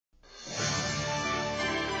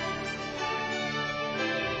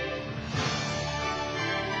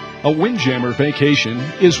A Windjammer vacation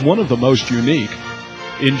is one of the most unique,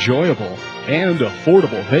 enjoyable, and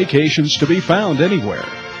affordable vacations to be found anywhere.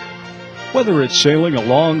 Whether it's sailing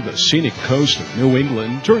along the scenic coast of New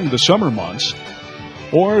England during the summer months,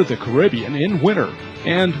 or the Caribbean in winter,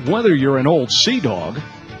 and whether you're an old sea dog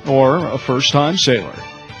or a first-time sailor,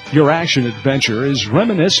 your action adventure is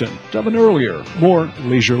reminiscent of an earlier, more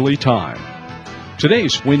leisurely time.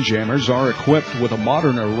 Today's Windjammers are equipped with a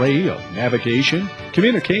modern array of navigation,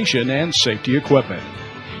 communication, and safety equipment.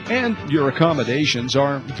 And your accommodations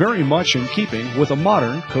are very much in keeping with a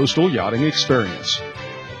modern coastal yachting experience.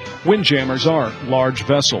 Windjammers are large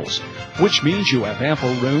vessels, which means you have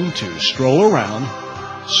ample room to stroll around,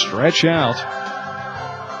 stretch out,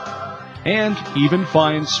 and even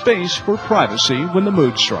find space for privacy when the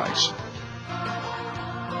mood strikes.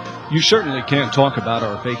 You certainly can't talk about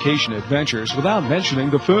our vacation adventures without mentioning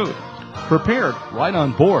the food, prepared right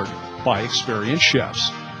on board by experienced chefs.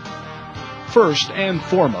 First and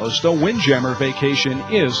foremost, a Windjammer vacation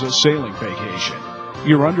is a sailing vacation.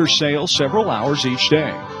 You're under sail several hours each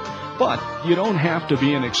day. But you don't have to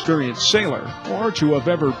be an experienced sailor or to have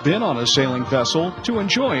ever been on a sailing vessel to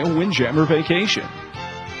enjoy a Windjammer vacation.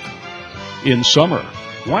 In summer,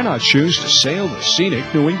 why not choose to sail the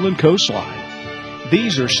scenic New England coastline?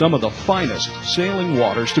 These are some of the finest sailing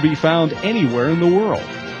waters to be found anywhere in the world.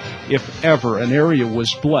 If ever an area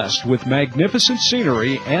was blessed with magnificent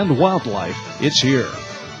scenery and wildlife, it's here.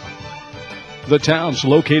 The towns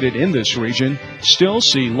located in this region still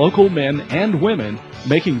see local men and women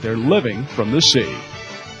making their living from the sea.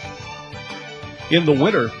 In the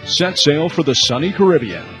winter, set sail for the sunny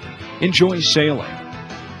Caribbean. Enjoy sailing,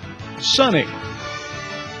 sunning,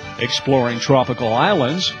 exploring tropical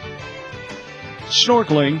islands,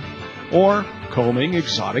 snorkeling, or combing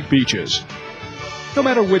exotic beaches. No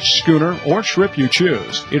matter which schooner or trip you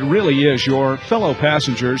choose, it really is your fellow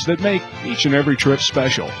passengers that make each and every trip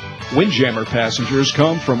special. Windjammer passengers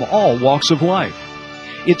come from all walks of life.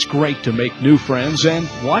 It's great to make new friends and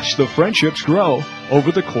watch the friendships grow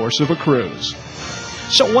over the course of a cruise.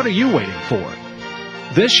 So what are you waiting for?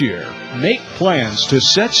 This year, make plans to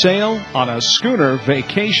set sail on a schooner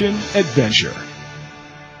vacation adventure.